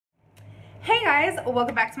Hey guys,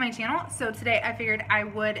 welcome back to my channel. So today I figured I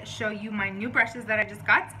would show you my new brushes that I just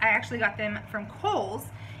got. I actually got them from Kohl's.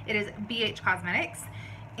 It is BH Cosmetics.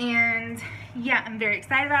 And yeah, I'm very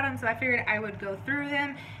excited about them, so I figured I would go through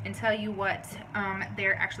them and tell you what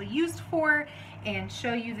they're actually used for and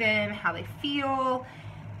show you them, how they feel.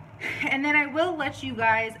 And then I will let you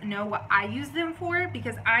guys know what I use them for,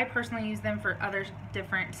 because I personally use them for other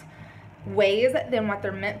different ways than what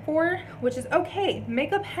they're meant for, which is okay.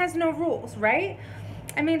 Makeup has no rules, right?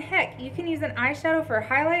 I mean, heck, you can use an eyeshadow for a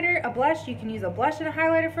highlighter, a blush, you can use a blush and a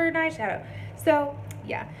highlighter for an eyeshadow. So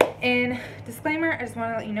yeah, and disclaimer, I just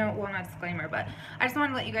want to let you know, well, not disclaimer, but I just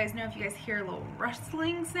want to let you guys know, if you guys hear a little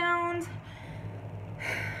rustling sound,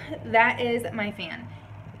 that is my fan.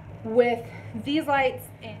 With these lights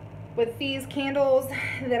and with these candles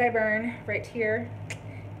that I burn right here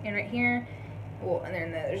and right here, well, and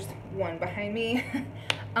then there's one behind me.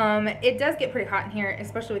 It does get pretty hot in here,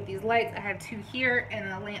 especially with these lights. I have two here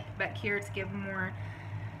and a lamp back here to give more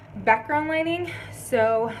background lighting.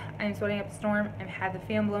 So I'm sweating up a storm. I've had the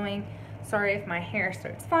fan blowing. Sorry if my hair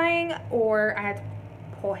starts flying or I had to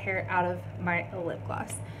pull hair out of my lip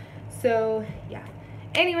gloss. So yeah.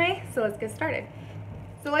 Anyway, so let's get started.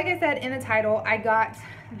 So like I said in the title, I got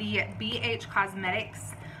the BH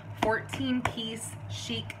Cosmetics 14-piece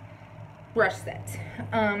Chic brush set.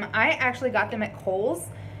 I actually got them at Kohl's,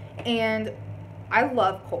 and I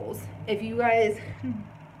love Kohl's. If you guys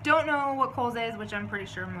don't know what Kohl's is, which I'm pretty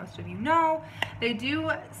sure most of you know, they do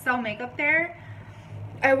sell makeup there.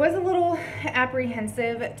 I was a little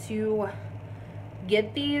apprehensive to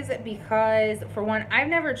get these because, for one, I've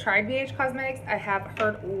never tried BH Cosmetics. I have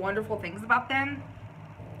heard wonderful things about them,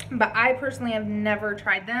 but I personally have never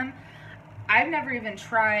tried them. I've never even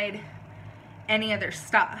tried any of their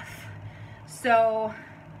stuff. So,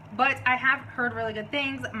 but I have heard really good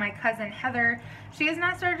things. My cousin Heather, she has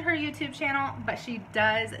not started her YouTube channel, but she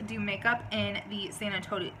does do makeup in the San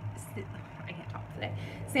Antonio,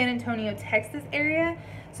 Texas area.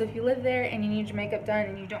 So if you live there and you need your makeup done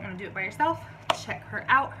and you don't want to do it by yourself, check her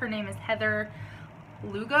out. Her name is Heather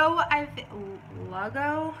Lugo. I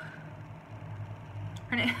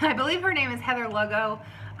believe her name is Heather Lugo,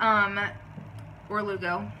 or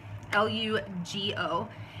Lugo, L-U-G-O.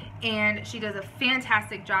 And she does a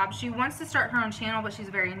fantastic job. She wants to start her own channel, but she's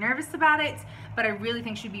very nervous about it, but I really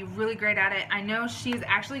think she'd be really great at it. I know she's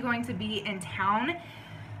actually going to be in town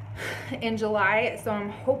in July, so I'm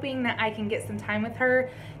hoping that I can get some time with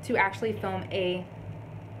her to actually film a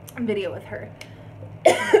video with her.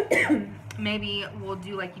 Maybe we'll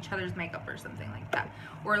do like each other's makeup or something like that,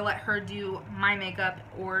 or let her do my makeup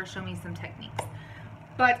or show me some techniques.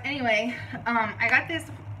 But anyway, I got this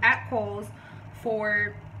at Kohl's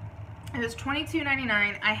for, it was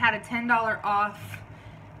 $22.99. I had a $10 off,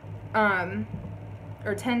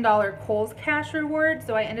 or $10 Kohl's cash reward,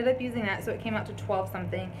 so I ended up using that, so it came out to 12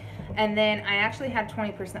 something, and then I actually had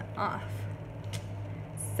 20% off,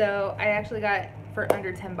 so I actually got for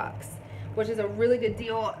under 10 bucks, which is a really good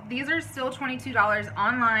deal. These are still $22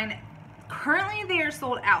 online. Currently they are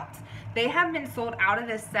sold out. They have been sold out of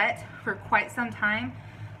this set for quite some time.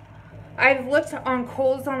 I've looked on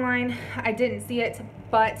Kohl's online, I didn't see it,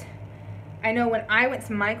 but I know when I went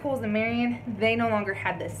to my Kohl's in Marion, they no longer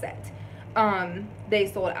had this set. They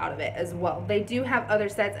sold out of it as well. They do have other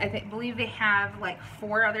sets. I believe they have like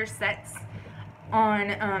 4 other sets on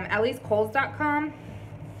at least Kohls.com.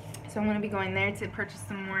 So I'm going to be going there to purchase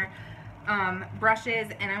some more brushes,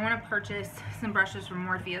 and I want to purchase some brushes from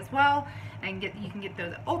Morphe as well. And you can get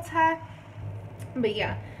those at Ulta. But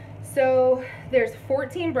yeah, so there's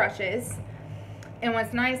 14 brushes. And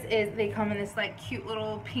what's nice is they come in this like cute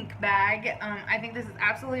little pink bag. I think this is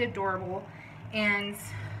absolutely adorable. And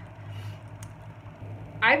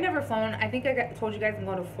I've never flown. I think I told you guys I'm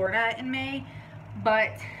going to Florida in May.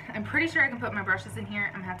 But I'm pretty sure I can put my brushes in here.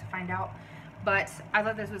 I'm going to have to find out. But I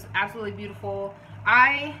thought this was absolutely beautiful.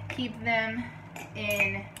 I keep them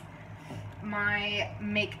in my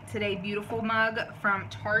Make Today Beautiful mug from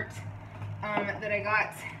Tarte that I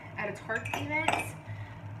got at a Tarte event.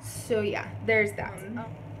 So yeah, there's that one.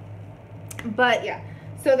 But yeah,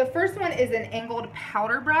 so the first one is an angled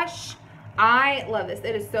powder brush. I love this.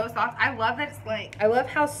 It is so soft. I love that it's like, I love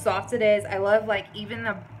how soft it is. I love like even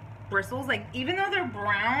the bristles, like even though they're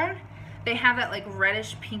brown, they have that like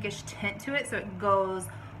reddish pinkish tint to it, so it goes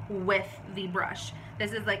with the brush.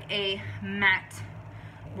 This is like a matte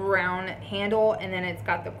brown handle, and then it's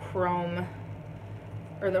got the chrome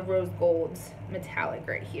or the rose gold metallic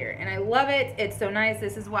right here, and I love it. It's so nice.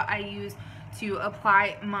 This is what I use to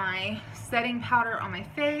apply my setting powder on my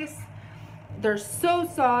face. They're so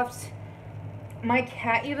soft. My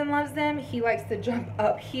cat even loves them. He likes to jump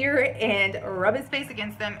up here and rub his face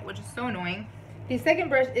against them, which is so annoying. The second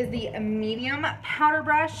brush is the medium powder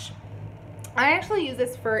brush. I actually use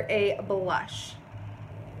this for a blush.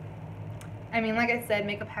 I mean, like I said,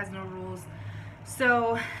 makeup has no rules.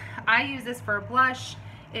 So I use this for a blush.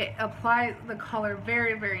 It applies the color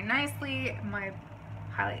very, very nicely. My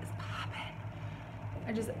highlight is popping.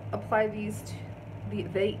 I just apply these to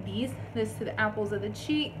this to the apples of the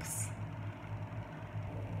cheeks.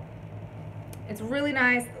 It's really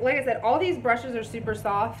nice. Like I said, all these brushes are super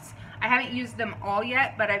soft. I haven't used them all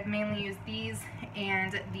yet, but I've mainly used these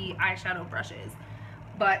and the eyeshadow brushes.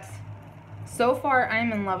 But so far,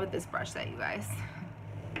 I'm in love with this brush set, you guys.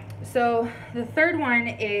 So the third one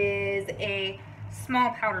is a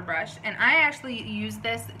small powder brush, and I actually use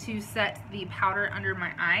this to set the powder under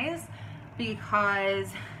my eyes because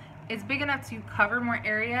it's big enough to cover more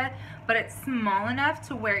area, but it's small enough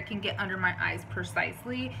to where it can get under my eyes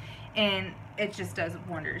precisely, and it just does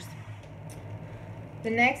wonders. The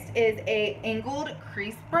next is a angled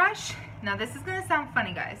crease brush. Now this is gonna sound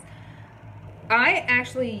funny, guys. I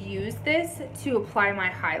actually use this to apply my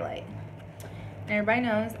highlight. And everybody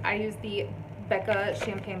knows I use the Becca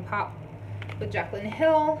Champagne Pop with Jaclyn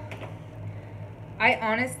Hill. I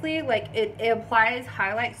honestly, like, it applies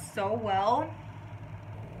highlight so well.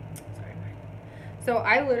 Sorry. So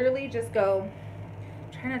I literally just go,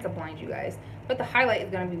 try not to blind you guys, but the highlight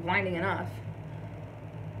is gonna be blinding enough.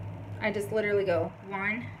 I just literally go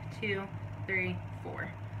 1, 2, 3,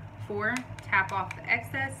 4. 4, tap off the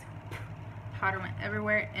excess, powder went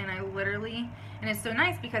everywhere, and I literally, and it's so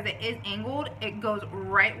nice because it is angled, it goes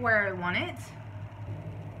right where I want it.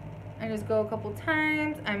 I just go a couple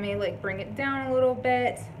times. I may like bring it down a little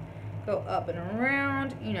bit, go up and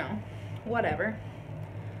around, you know, whatever.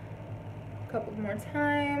 A couple more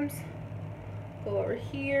times. Go over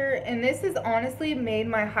here, and this has honestly made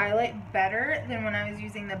my highlight better than when I was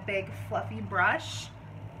using the big fluffy brush.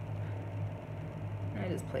 And I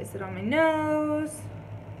just place it on my nose,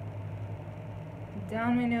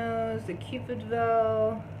 down my nose, the cupid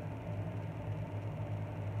bow,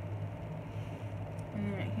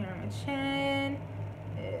 and right here on my chin,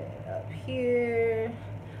 and up here.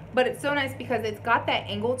 But it's so nice because it's got that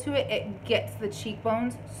angle to it. It gets the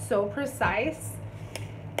cheekbones so precise.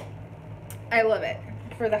 I love it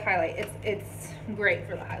for the highlight. It's great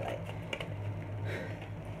for the highlight.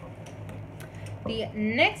 The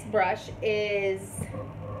next brush is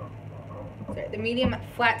the medium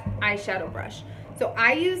flat eyeshadow brush. So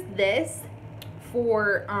I use this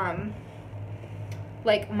for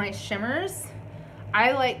like my shimmers.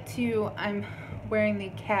 I like to, I'm wearing the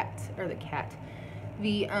kitten,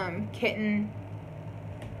 the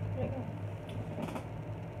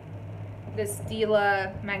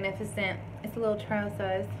Stila Magnificent. It's a little trial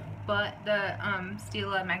size, but the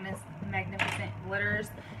Stila Magnificent glitters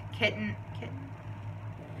kitten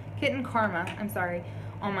Karma, I'm sorry,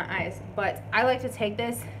 on my eyes. But I like to take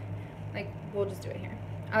this, like, we'll just do it here.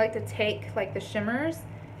 I like to take like the shimmers,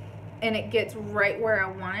 and it gets right where I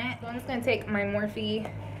want it. So I'm just gonna take my Morphe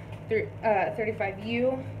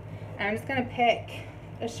 35U, and I'm just gonna pick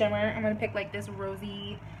a shimmer. I'm gonna pick like this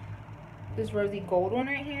rosy gold one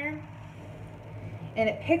right here. And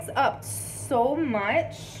it picks up so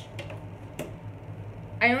much.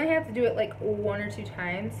 I only have to do it like 1 or 2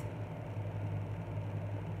 times.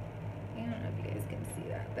 I don't know if you guys can see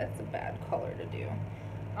that. That's a bad color to do.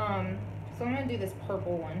 So I'm gonna do this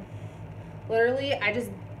purple one. Literally, I just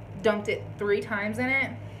dumped it 3 times in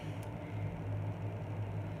it.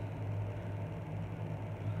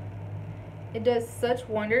 It does such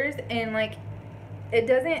wonders, and like, it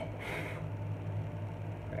doesn't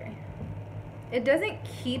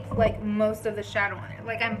keep like most of the shadow on it.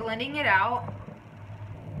 Like, I'm blending it out,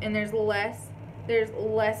 and there's less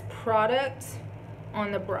product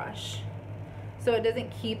on the brush, so it doesn't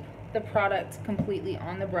keep the product completely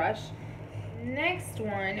on the brush. Next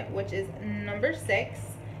one, which is number 6,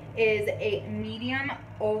 is a medium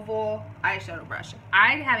oval eyeshadow brush.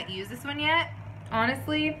 I haven't used this one yet,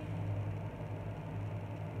 honestly.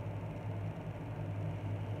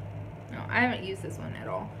 No, I haven't used this one at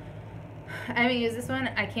all. I haven't used this one.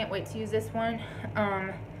 I can't wait to use this one.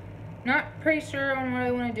 Not pretty sure on what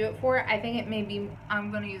I want to do it for. I think it may be,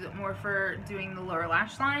 I'm going to use it more for doing the lower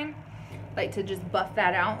lash line, like to just buff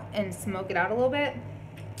that out and smoke it out a little bit.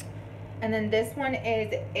 And then this one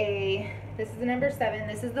is this is the number 7.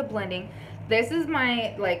 This is the blending. This is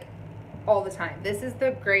my, like, all the time. This is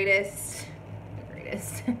the greatest.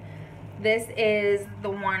 This is the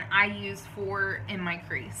one I use for in my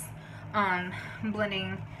crease.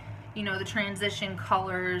 Blending, you know, the transition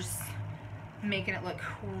colors making it look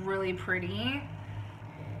really pretty.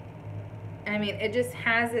 I mean, it just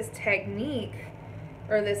has this technique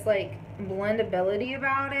or this like blendability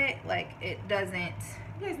about it. Like, it doesn't,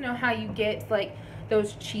 you guys know how you get like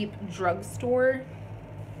those cheap drugstore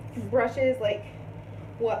brushes, like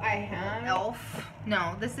what I have? Elf.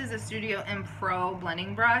 No, this is a Studio M Pro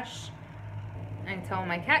blending brush. I can tell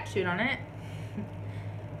my cat chewed on it.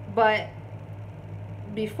 But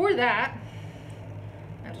before that,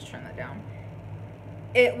 I'll just turn that down.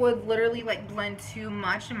 It would literally like blend too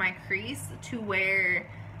much in my crease to where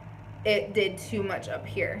it did too much up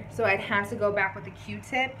here. So I'd have to go back with a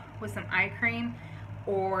Q-tip with some eye cream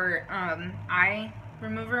or eye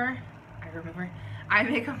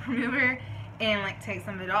makeup remover, and like take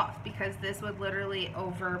some of it off, because this would literally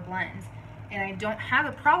over blend. And I don't have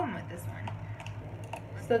a problem with this one.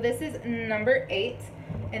 So this is number 8,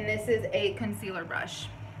 and this is a concealer brush.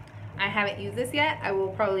 I haven't used this yet. I will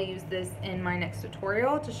probably use this in my next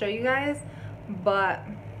tutorial to show you guys, but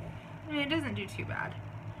I mean, it doesn't do too bad.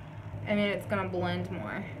 I mean, it's gonna blend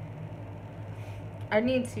more. I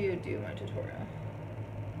need to do my tutorial.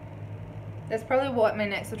 That's probably what my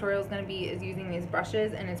next tutorial is gonna be, is using these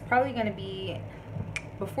brushes, and it's probably gonna be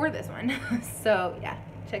before this one. So yeah,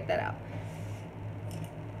 check that out.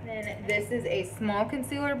 Then this is a small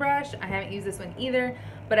concealer brush. I haven't used this one either,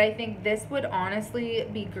 but I think this would honestly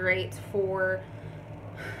be great for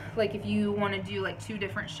like if you want to do like 2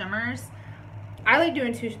 different shimmers. I like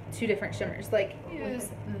doing two different shimmers. Like, use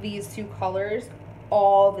these 2 colors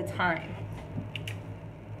all the time.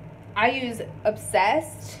 I use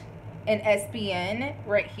Obsessed and SBN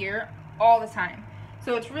right here all the time.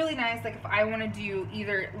 So it's really nice, like if I want to do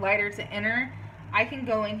either lighter to inner, I can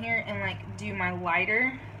go in here and like do my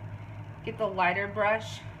lighter, get the lighter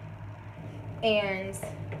brush and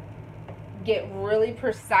get really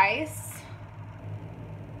precise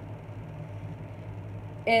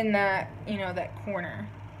in that, you know, that corner.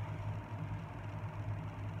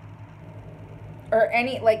 Or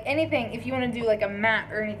anything, if you want to do like a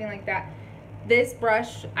matte or anything like that. This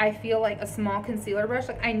brush, I feel like a small concealer brush.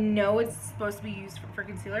 Like, I know it's supposed to be used for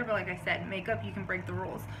concealer, but like I said, makeup, you can break the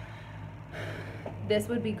rules. This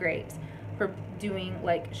would be great for doing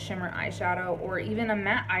like shimmer eyeshadow, or even a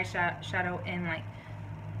matte eyeshadow in like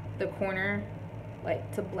the corner,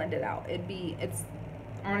 like to blend it out. It's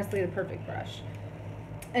honestly the perfect brush.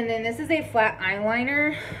 And then this is a flat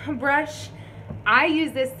eyeliner brush. I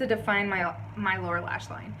use this to define my lower lash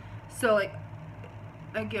line. So like,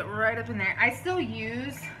 I get right up in there. I still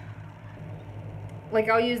use, like,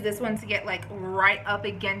 I'll use this one to get like right up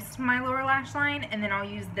against my lower lash line, and then I'll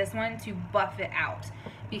use this one to buff it out,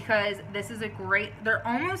 because this is a great, they're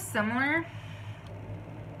almost similar.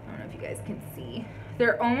 I don't know if you guys can see.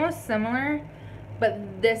 They're almost similar,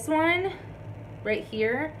 but this one right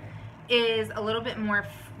here is a little bit more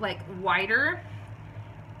like wider.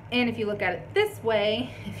 And if you look at it this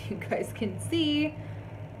way, if you guys can see,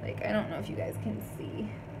 like, I don't know if you guys can see.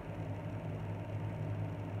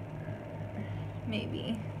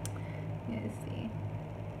 Maybe. You guys see.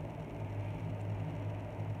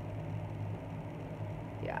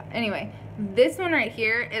 Yeah, anyway, this one right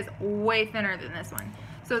here is way thinner than this one.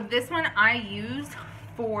 So this one I used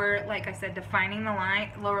for, like I said, defining the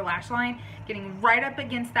line, lower lash line, getting right up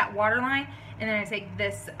against that waterline, and then I take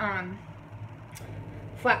this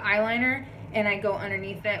flat eyeliner and I go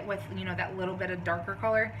underneath it with, you know, that little bit of darker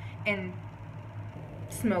color and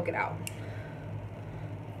smoke it out.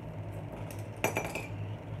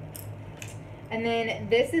 And then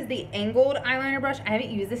this is the angled eyeliner brush. I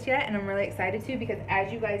haven't used this yet, and I'm really excited to, because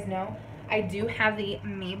as you guys know, I do have the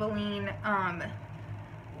Maybelline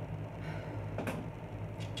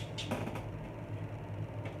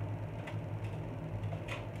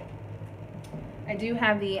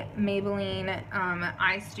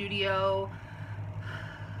Eye Studio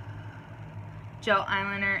gel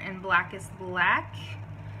eyeliner in Blackest Black,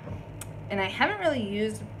 and I haven't really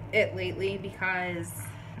used it lately because,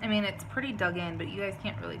 I mean, it's pretty dug in, but you guys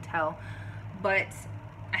can't really tell. But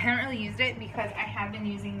I haven't really used it because I have been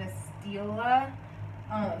using the Stila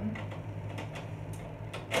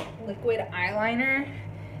liquid eyeliner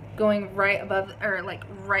going right above, or like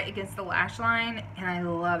right against the lash line, and I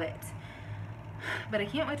love it. But I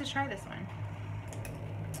can't wait to try this one.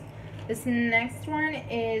 This next one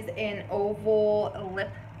is an oval lip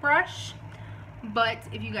brush, but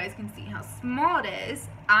if you guys can see how small it is,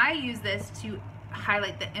 I use this to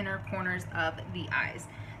highlight the inner corners of the eyes.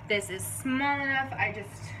 This is small enough. I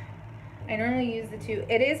normally use the 2.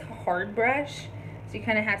 It is a hard brush, so you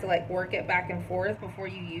kind of have to like work it back and forth before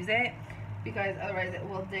you use it, because otherwise it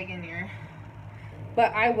will dig in your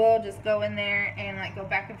But I will just go in there and like go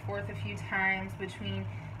back and forth a few times between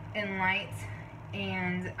Enlight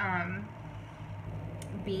and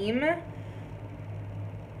Beam,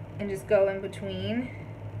 and just go in between.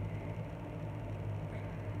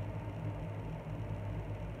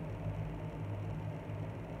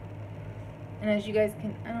 And as you guys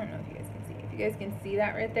can, I don't know if you guys can see, if you guys can see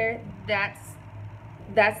that right there, that's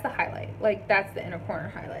the highlight. Like, that's the inner corner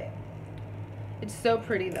highlight. It's so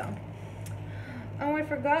pretty though. Oh, I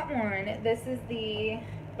forgot one. This is the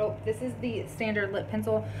standard lip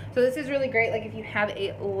pencil. So this is really great, like if you have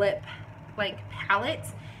a lip like palette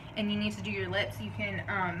and you need to do your lips, you can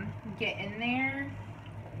get in there.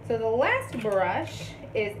 So the last brush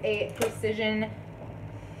is a precision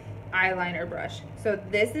eyeliner brush. So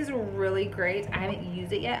this is really great. I haven't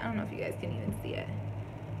used it yet. I don't know if you guys can even see it.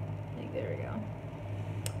 Like, there we go.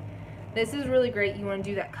 This is really great. You want to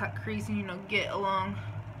do that cut crease and, you know, get along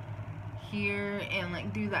here and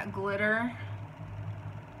like do that glitter.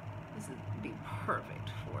 This would be perfect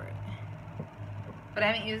for it. But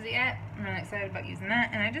I haven't used it yet. I'm really excited about using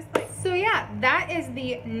that, and I just like. So yeah, that is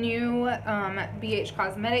the new BH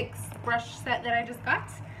Cosmetics brush set that I just got.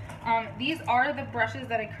 These are the brushes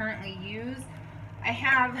that I currently use.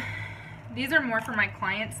 These are more for my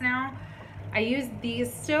clients now. I use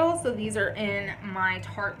these still, so these are in my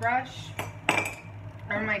Tarte brush,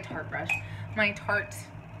 or my Tarte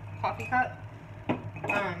coffee cup,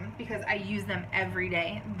 because I use them every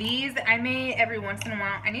day. These I may every once in a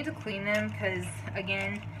while. I need to clean them because,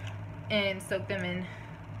 again, and soak them in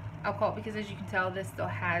alcohol, because as you can tell, this still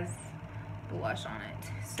has blush on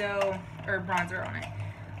it, so, or bronzer on it.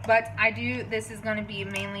 But this is going to be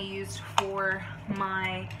mainly used for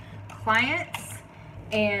my clients,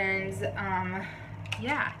 and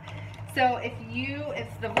yeah. So if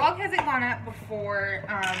the vlog hasn't gone up before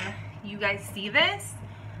you guys see this,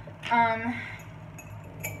 let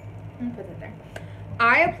me put it there.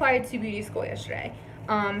 I applied to beauty school yesterday.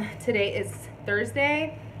 Today is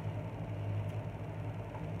Thursday.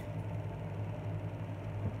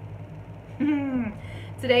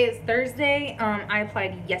 Today is Thursday. I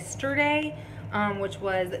applied yesterday, which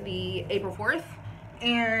was the April 4th,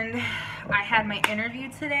 and I had my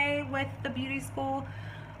interview today with the beauty school.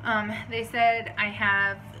 They said I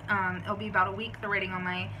have, it'll be about a week. They're waiting on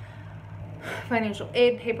my financial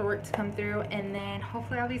aid paperwork to come through, and then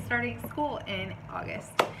hopefully I'll be starting school in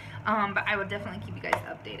August. But I will definitely keep you guys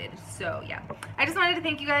updated. So yeah, I just wanted to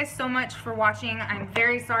thank you guys so much for watching. I'm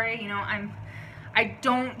very sorry, you know, I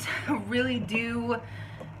don't really do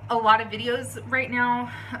a lot of videos right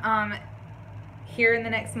now. Here in the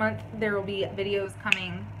next month, there will be videos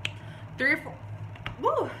coming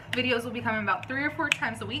videos will be coming about 3 or 4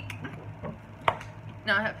 times a week.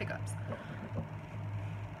 Now I have hiccups.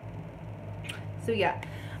 So yeah,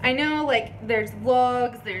 I know, like, there's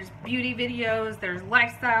vlogs, there's beauty videos, there's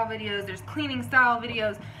lifestyle videos, there's cleaning style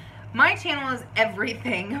videos. My channel is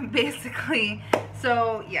everything, basically.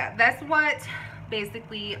 So yeah, that's what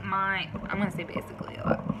basically I'm gonna say basically a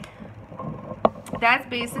lot. That's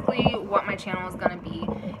basically what my channel is gonna be,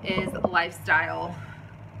 is lifestyle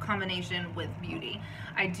combination with beauty.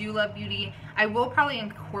 I do love beauty. I will probably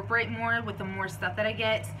incorporate more with the more stuff that I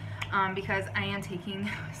get, because I am taking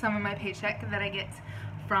some of my paycheck that I get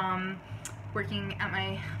from working at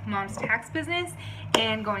my mom's tax business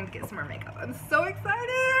and going to get some more makeup. I'm so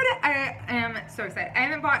excited. I am so excited. I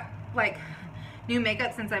haven't bought like new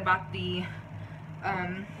makeup since I bought the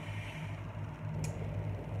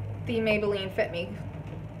Maybelline Fit Me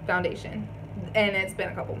foundation, and it's been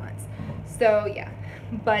a couple months. So yeah,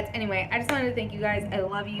 but anyway, I just wanted to thank you guys. I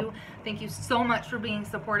love you. Thank you so much for being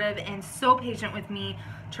supportive and so patient with me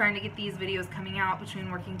trying to get these videos coming out between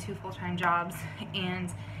working 2 full-time jobs. And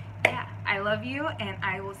yeah, I love you, and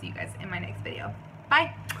I will see you guys in my next video.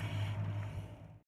 Bye.